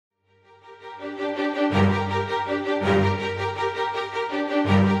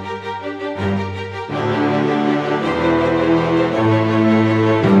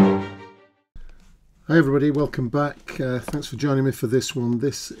Hi everybody, welcome back. Thanks for joining me for this one.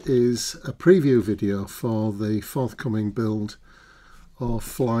 This is a preview video for the forthcoming build of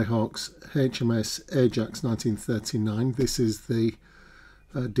Flyhawk's HMS Ajax 1939. This is the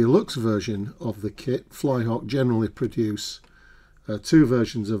deluxe version of the kit. Flyhawk generally produce two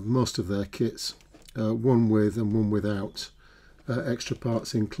versions of most of their kits, one with and one without extra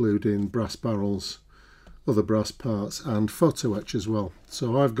parts, including brass barrels, other brass parts and photo etch as well.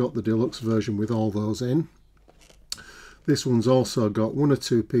 So I've got the deluxe version with all those in. This one's also got one or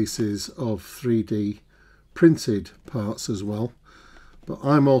two pieces of 3D printed parts as well, but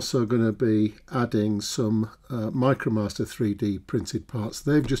I'm also going to be adding some Micromaster 3D printed parts.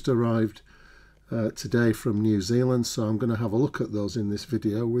 They've just arrived today from New Zealand, so I'm going to have a look at those in this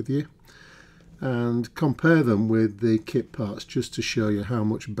video with you and compare them with the kit parts just to show you how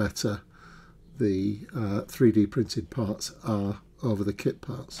much better the 3D printed parts are over the kit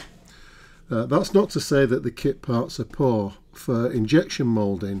parts. That's not to say that the kit parts are poor. For injection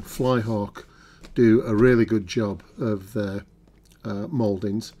moulding, Flyhawk do a really good job of their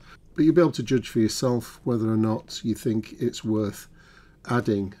mouldings, but you'll be able to judge for yourself whether or not you think it's worth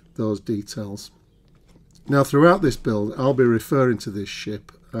adding those details. Now, throughout this build I'll be referring to this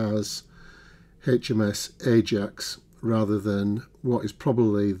ship as HMS Ajax rather than what is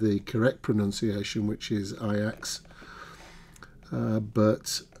probably the correct pronunciation, which is Ajax.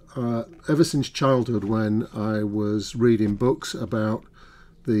 But ever since childhood, when I was reading books about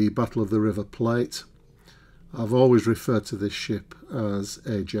the Battle of the River Plate, I've always referred to this ship as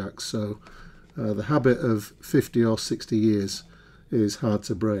Ajax. So the habit of 50 or 60 years is hard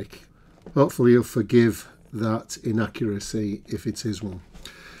to break. Hopefully you'll forgive that inaccuracy if it is one.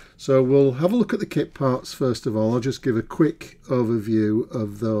 So we'll have a look at the kit parts first of all. I'll just give a quick overview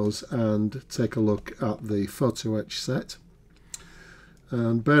of those and take a look at the photo etch set.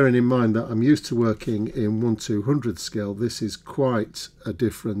 And bearing in mind that I'm used to working in 1/200 scale, this is quite a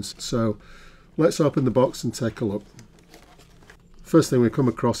difference. So let's open the box and take a look. First thing we come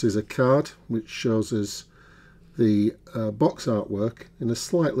across is a card which shows us the box artwork in a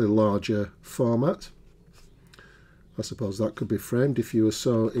slightly larger format. I suppose that could be framed if you were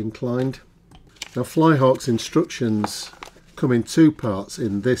so inclined. Now, Flyhawk's instructions come in two parts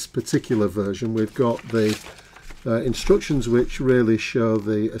in this particular version. We've got the instructions which really show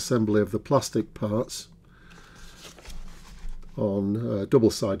the assembly of the plastic parts on a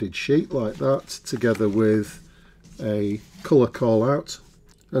double-sided sheet like that, together with a colour call out.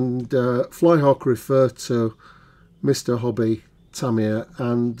 And Flyhawk refer to Mr. Hobby, Tamiya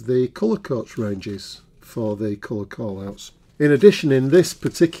and the colour coats ranges for the colour callouts. In addition, in this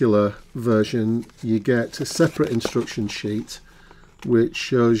particular version you get a separate instruction sheet which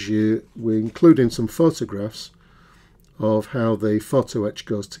shows you, including some photographs of how the photo etch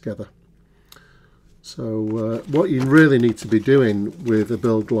goes together. So what you really need to be doing with a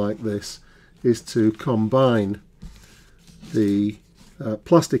build like this is to combine the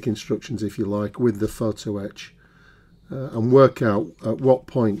plastic instructions, if you like, with the photo etch. And work out at what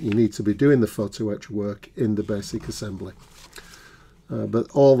point you need to be doing the photo etch work in the basic assembly. But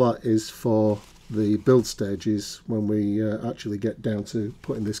all that is for the build stages when we actually get down to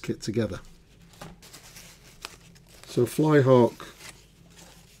putting this kit together. So Flyhawk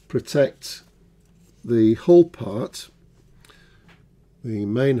protect the hull part, the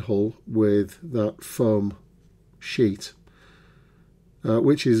main hull, with that foam sheet.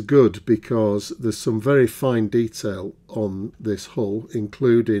 Which is good because there's some very fine detail on this hull,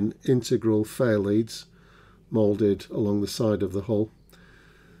 including integral fair leads moulded along the side of the hull,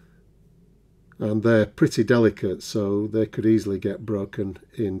 and they're pretty delicate, so they could easily get broken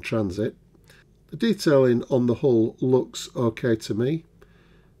in transit. The detailing on the hull looks okay to me.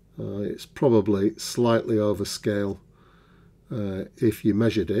 It's probably slightly overscale if you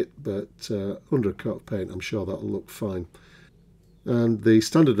measured it, but under a coat of paint I'm sure that'll look fine. And the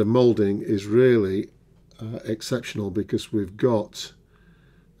standard of moulding is really exceptional because we've got,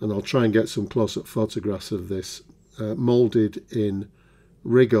 and I'll try and get some close-up photographs of this, moulded in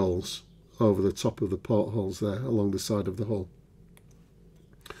wriggles over the top of the portholes there along the side of the hull.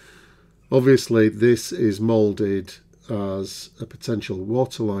 Obviously this is moulded as a potential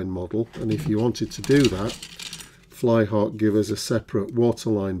waterline model, and if you wanted to do that, Flyhawk give us a separate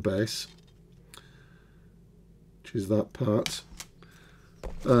waterline base, which is that part,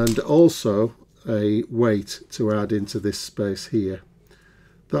 and also a weight to add into this space here.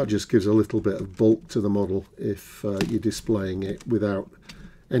 That just gives a little bit of bulk to the model if you're displaying it without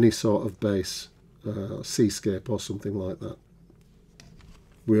any sort of base, seascape or something like that.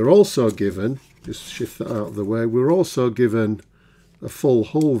 We're also given, just shift that out of the way, we're also given a full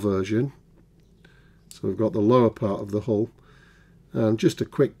hull version So we've got the lower part of the hull, and just a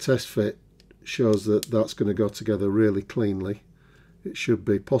quick test fit shows that that's going to go together really cleanly. It should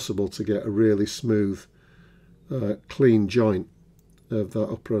be possible to get a really smooth, clean joint of that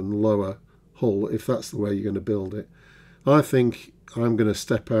upper and lower hull if that's the way you're going to build it. I think I'm going to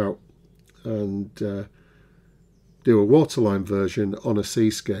step out and do a waterline version on a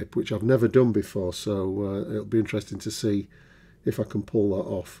seascape, which I've never done before, so it'll be interesting to see if I can pull that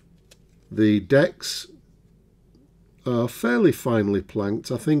off. The decks are fairly finely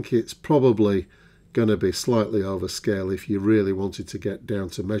planked. I think it's probably going to be slightly overscale if you really wanted to get down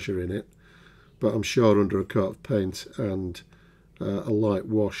to measuring it, but I'm sure under a coat of paint and a light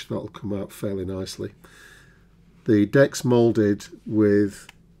wash that'll come out fairly nicely. The deck's moulded with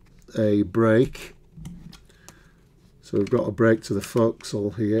a brake, so we've got a brake to the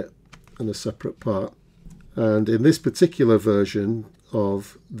forecastle here and a separate part. And in this particular version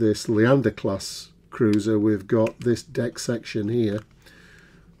of this Leander class cruiser, we've got this deck section here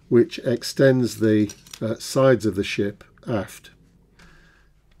which extends the sides of the ship aft.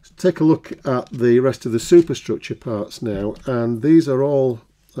 So take a look at the rest of the superstructure parts now, and these are all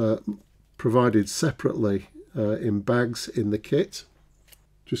provided separately in bags in the kit.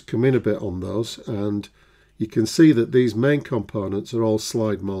 Just come in a bit on those, and you can see that these main components are all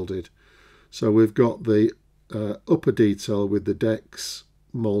slide moulded. So we've got the upper detail with the decks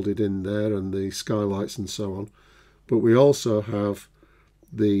moulded in there and the skylights and so on, but we also have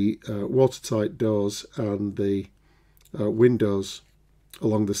the watertight doors and the windows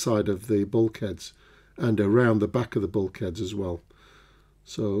along the side of the bulkheads and around the back of the bulkheads as well.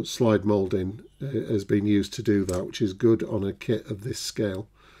 So slide moulding has been used to do that, which is good on a kit of this scale.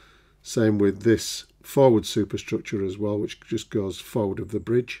 Same with this forward superstructure as well, which just goes forward of the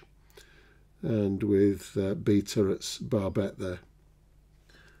bridge, and with B turrets barbette there.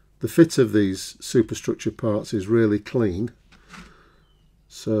 The fit of these superstructure parts is really clean,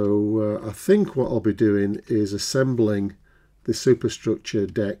 so I think what I'll be doing is assembling the superstructure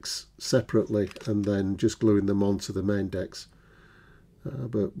decks separately and then just gluing them onto the main decks,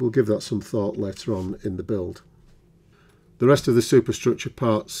 but we'll give that some thought later on in the build. The rest of the superstructure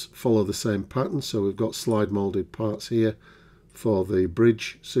parts follow the same pattern, so we've got slide moulded parts here for the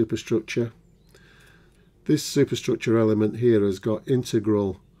bridge superstructure. This superstructure element here has got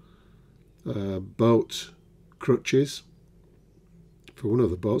integral boat crutches for one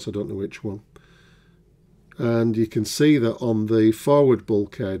of the boats, I don't know which one. And you can see that on the forward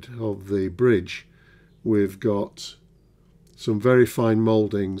bulkhead of the bridge we've got some very fine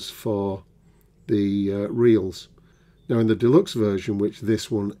mouldings for the reels. Now in the deluxe version, which this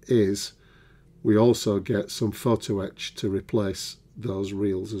one is, we also get some photo etch to replace those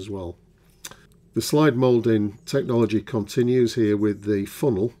reels as well. The slide moulding technology continues here with the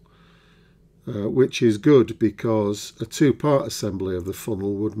funnel, which is good because a two-part assembly of the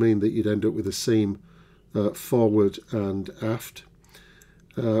funnel would mean that you'd end up with a seam forward and aft,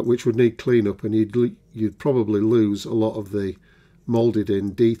 which would need cleanup, and you'd probably lose a lot of the moulded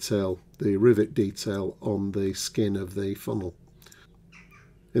in detail, the rivet detail on the skin of the funnel.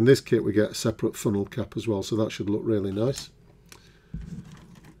 In this kit we get a separate funnel cap as well, so that should look really nice.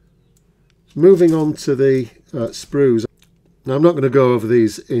 Moving on to the sprues. Now I'm not going to go over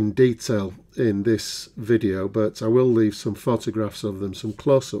these in detail in this video, but I will leave some photographs of them, some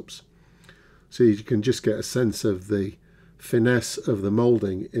close-ups, so you can just get a sense of the finesse of the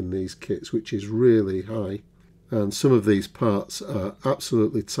moulding in these kits, which is really high. And some of these parts are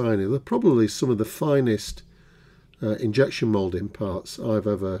absolutely tiny. They're probably some of the finest injection moulding parts I've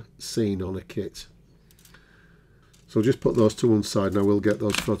ever seen on a kit. So I'll just put those to one side and I will get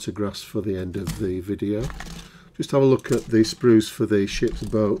those photographs for the end of the video. Just have a look at the sprues for the ship's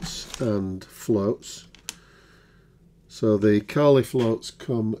boats and floats. So the Carly floats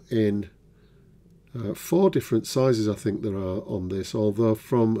come in 4 different sizes, I think there are on this, although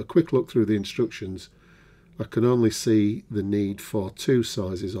from a quick look through the instructions I can only see the need for 2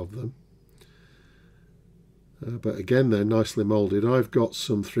 sizes of them. But again, they're nicely moulded. I've got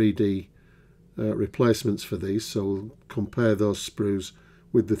some 3D replacements for these, so we'll compare those sprues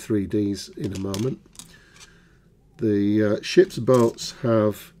with the 3Ds in a moment. The ship's boats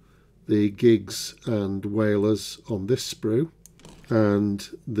have the gigs and whalers on this sprue, and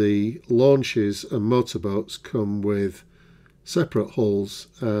the launches and motorboats come with separate hulls,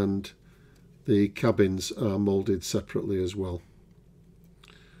 and the cabins are moulded separately as well.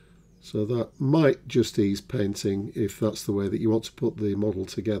 So that might just ease painting if that's the way that you want to put the model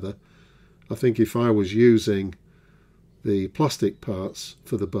together. I think if I was using the plastic parts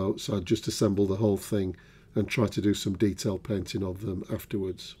for the boats, I'd just assemble the whole thing and try to do some detail painting of them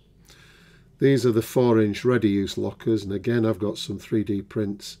afterwards. These are the 4-inch ready-use lockers, and again I've got some 3D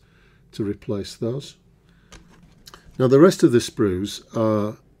prints to replace those. Now the rest of the sprues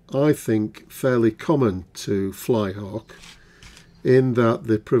are, I think, fairly common to Flyhawk in that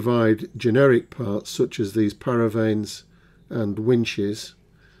they provide generic parts such as these paravanes and winches,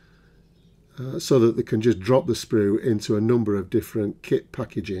 so that they can just drop the sprue into a number of different kit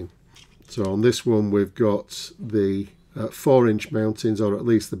packaging. So on this one we've got the 4-inch mountings, or at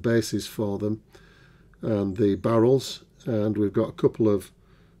least the bases for them, and the barrels, and we've got a couple of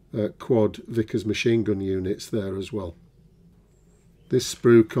quad Vickers machine gun units there as well. This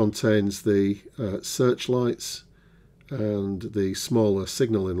sprue contains the searchlights and the smaller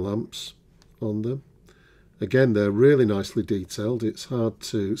signalling lamps on them. Again, they're really nicely detailed. It's hard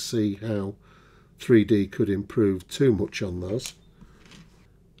to see how 3D could improve too much on those.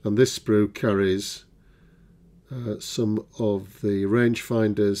 And this sprue carries some of the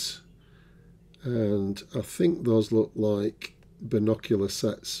rangefinders, and I think those look like binocular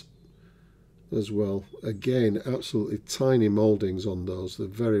sets as well. Again, absolutely tiny mouldings on those. They're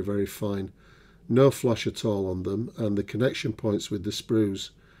very, very fine. No flash at all on them, and the connection points with the sprues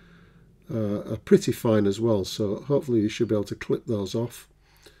are pretty fine as well, so hopefully you should be able to clip those off,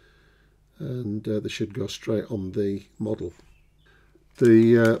 and they should go straight on the model.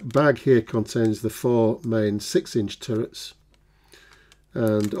 The bag here contains the 4 main 6-inch turrets,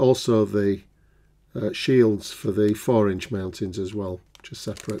 and also the shields for the 4-inch mountings as well, which are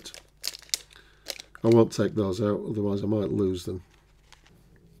separate. I won't take those out, otherwise I might lose them.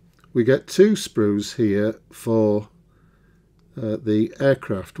 We get 2 sprues here for the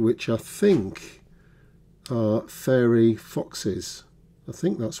aircraft, which I think are fairy foxes. I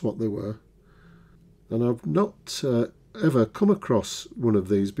think that's what they were. And I've not ever come across one of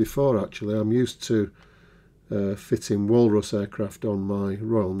these before, actually. I'm used to fitting walrus aircraft on my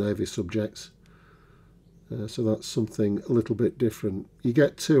Royal Navy subjects. So that's something a little bit different. You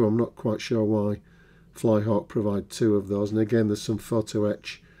get 2, I'm not quite sure why Flyhawk provide 2 of those. And again, there's some photo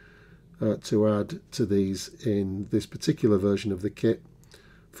etch to add to these in this particular version of the kit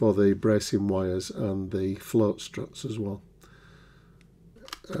for the bracing wires and the float struts as well.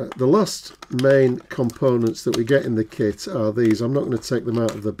 The last main components that we get in the kit are these. I'm not going to take them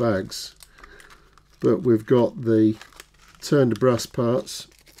out of the bags, but we've got the turned brass parts.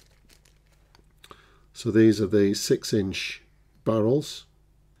 So these are the 6-inch barrels,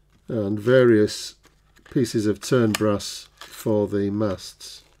 and various pieces of turned brass for the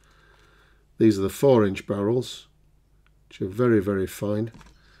masts. These are the 4-inch barrels, which are very, very fine.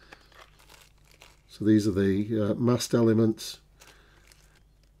 So these are the mast elements.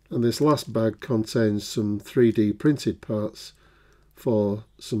 And this last bag contains some 3D printed parts for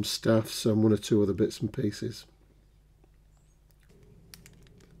some staffs and 1 or 2 other bits and pieces.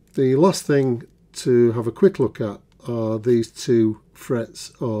 The last thing to have a quick look at are these 2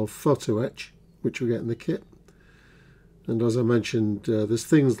 frets of photo etch, which we get in the kit. And as I mentioned, there's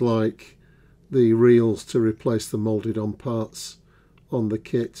things like the reels to replace the moulded on parts on the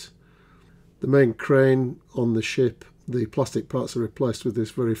kit. The main crane on the ship, the plastic parts are replaced with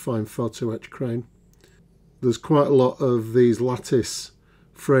this very fine photo etch crane. There's quite a lot of these lattice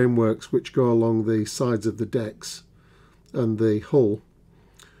frameworks which go along the sides of the decks and the hull.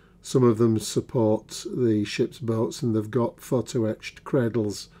 Some of them support the ship's boats, and they've got photo etched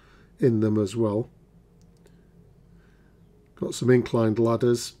cradles in them as well. Got some inclined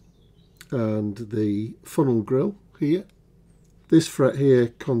ladders and the funnel grill here. This fret here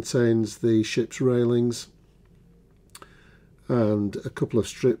contains the ship's railings and a couple of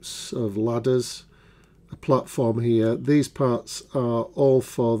strips of ladders, a platform here. These parts are all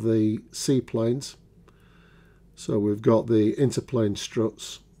for the seaplanes. So we've got the interplane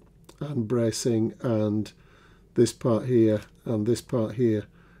struts and bracing, and this part here and this part here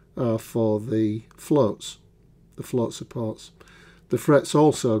are for the floats, the float supports. The fret's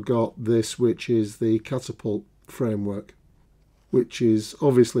also got this, which is the catapult framework, which is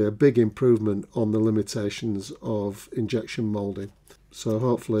obviously a big improvement on the limitations of injection moulding. So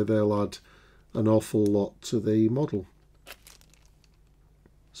hopefully they'll add an awful lot to the model.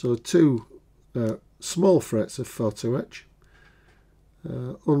 So 2 small frets of photo etch.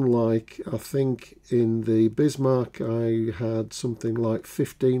 Unlike, I think, in the Bismarck, I had something like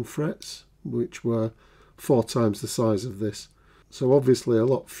 15 frets, which were 4 times the size of this. So obviously a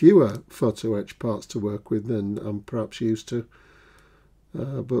lot fewer photo etch parts to work with than I'm perhaps used to.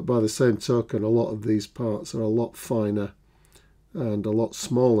 But by the same token, a lot of these parts are a lot finer and a lot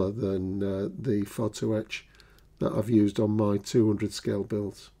smaller than the photo etch that I've used on my 200 scale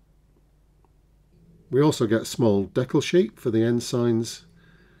builds. We also get a small decal sheet for the ensigns,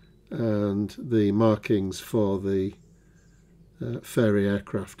 and the markings for the fairy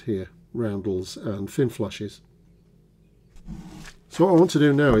aircraft here, roundels and fin flashes. So what I want to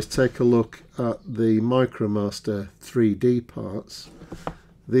do now is take a look at the Micromaster 3D parts.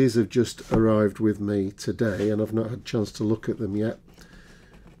 These have just arrived with me today and I've not had a chance to look at them yet.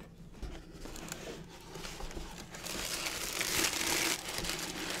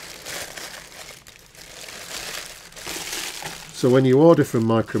 So when you order from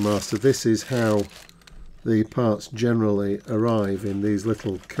Micromaster, this is how the parts generally arrive, in these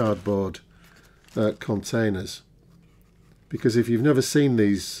little cardboard containers. Because if you've never seen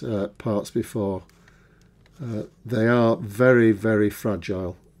these parts before, they are very, very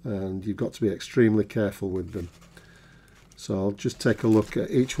fragile and you've got to be extremely careful with them. So I'll just take a look at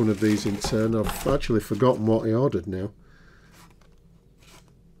each one of these in turn. I've actually forgotten what I ordered now.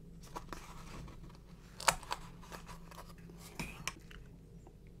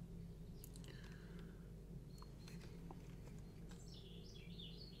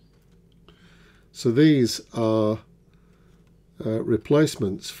 So these are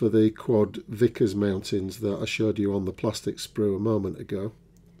replacements for the quad Vickers mountings that I showed you on the plastic sprue a moment ago.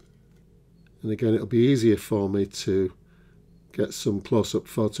 And again, it'll be easier for me to get some close-up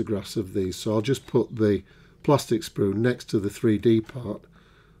photographs of these. So I'll just put the plastic sprue next to the 3D part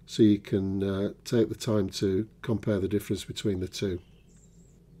so you can take the time to compare the difference between the two.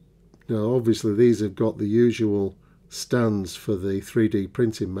 Now obviously these have got the usual stands for the 3D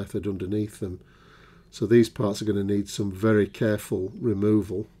printing method underneath them. So these parts are going to need some very careful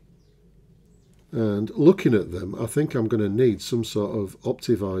removal. And looking at them, I think I'm going to need some sort of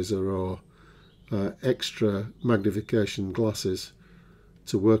optivisor or extra magnification glasses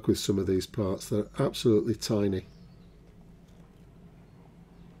to work with some of these parts. They're absolutely tiny.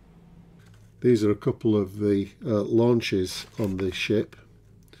 These are a couple of the launches on the ship.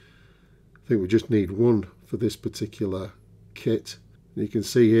 I think we just need one for this particular kit. And you can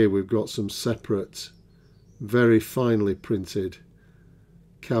see here we've got some separate, very finely printed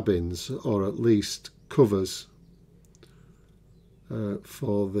cabins, or at least covers,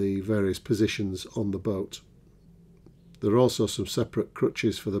 for the various positions on the boat. There are also some separate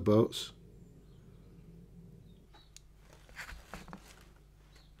crutches for the boats.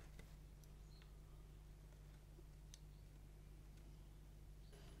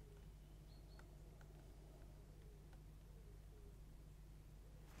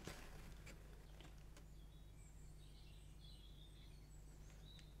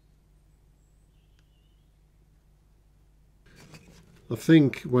 I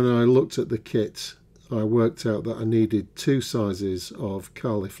think when I looked at the kit, I worked out that I needed 2 sizes of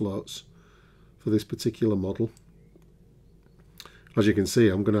Carly floats for this particular model. As you can see,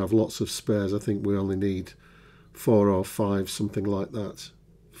 I'm going to have lots of spares. I think we only need 4 or 5, something like that,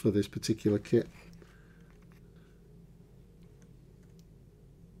 for this particular kit.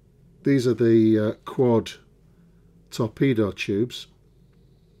 These are the quad torpedo tubes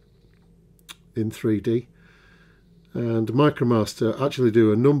in 3D. And Micromaster actually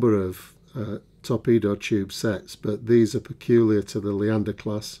do a number of torpedo tube sets, but these are peculiar to the Leander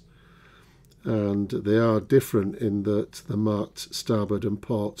class, and they are different in that they're marked starboard and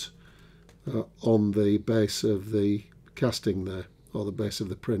port on the base of the casting there, or the base of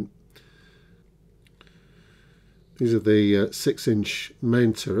the print. These are the 6-inch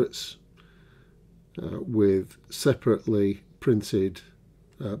main turrets with separately printed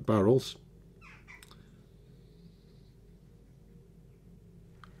barrels.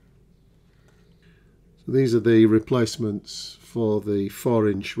 So these are the replacements for the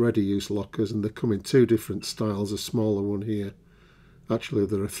 4-inch ready-use lockers, and they come in 2 different styles, a smaller one here. Actually,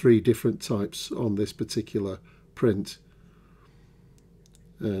 there are 3 different types on this particular print,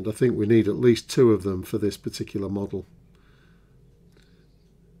 and I think we need at least 2 of them for this particular model.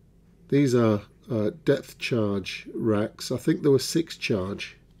 These are depth charge racks. I think there were 6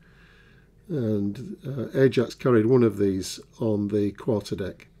 charge, and Ajax carried one of these on the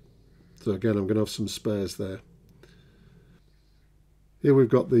quarterdeck. So again, I'm going to have some spares there. Here we've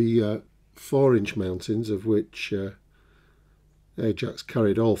got the 4-inch mountings, of which Ajax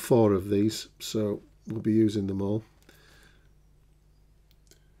carried all 4 of these, so we'll be using them all.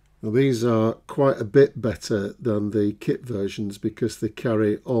 Now these are quite a bit better than the kit versions because they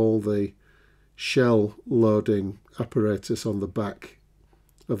carry all the shell loading apparatus on the back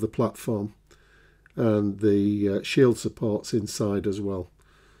of the platform, and the shield supports inside as well.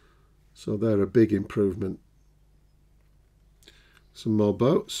 So they're a big improvement. Some more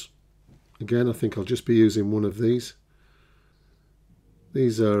boats. Again, I think I'll just be using one of these.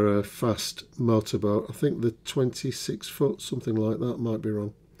 These are a fast motorboat. I think they're 26 foot, something like that, might be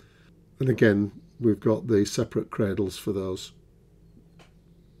wrong. And again, we've got the separate cradles for those.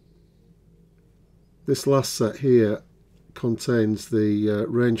 This last set here contains the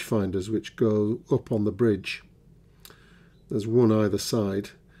rangefinders which go up on the bridge. There's one either side,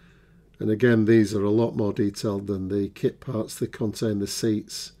 and again these are a lot more detailed than the kit parts. They contain the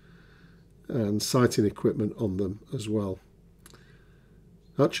seats and sighting equipment on them as well.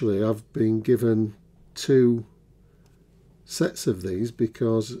 Actually, I've been given 2 sets of these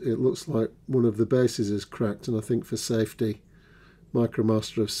because it looks like one of the bases is cracked, and I think for safety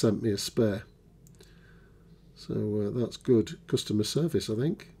Micromaster have sent me a spare. So that's good customer service, I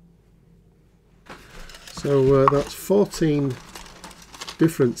think. So that's 14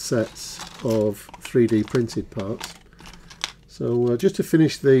 different sets of 3D printed parts. So just to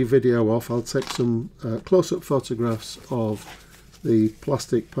finish the video off, I'll take some close-up photographs of the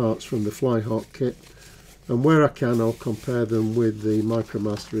plastic parts from the Flyhawk kit, and where I can I'll compare them with the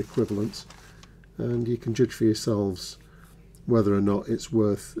Micromaster equivalent, and you can judge for yourselves whether or not it's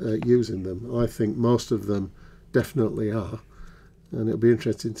worth using them. I think most of them definitely are, and it'll be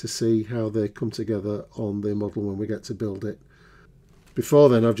interesting to see how they come together on the model when we get to build it. Before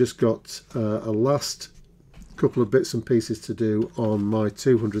then, I've just got a last couple of bits and pieces to do on my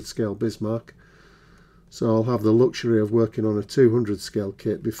 200 scale Bismarck, so I'll have the luxury of working on a 200 scale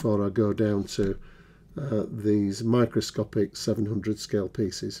kit before I go down to these microscopic 700 scale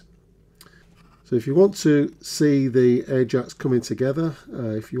pieces. So if you want to see the Ajax coming together,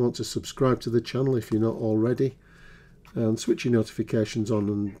 if you want to subscribe to the channel if you're not already, and switch your notifications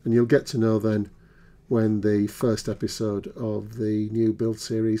on, and you'll get to know then when the first episode of the new build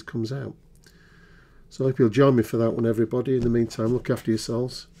series comes out. So I hope you'll join me for that one, everybody. In the meantime, look after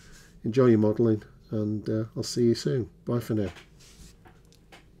yourselves, enjoy your modelling, and I'll see you soon. Bye for now.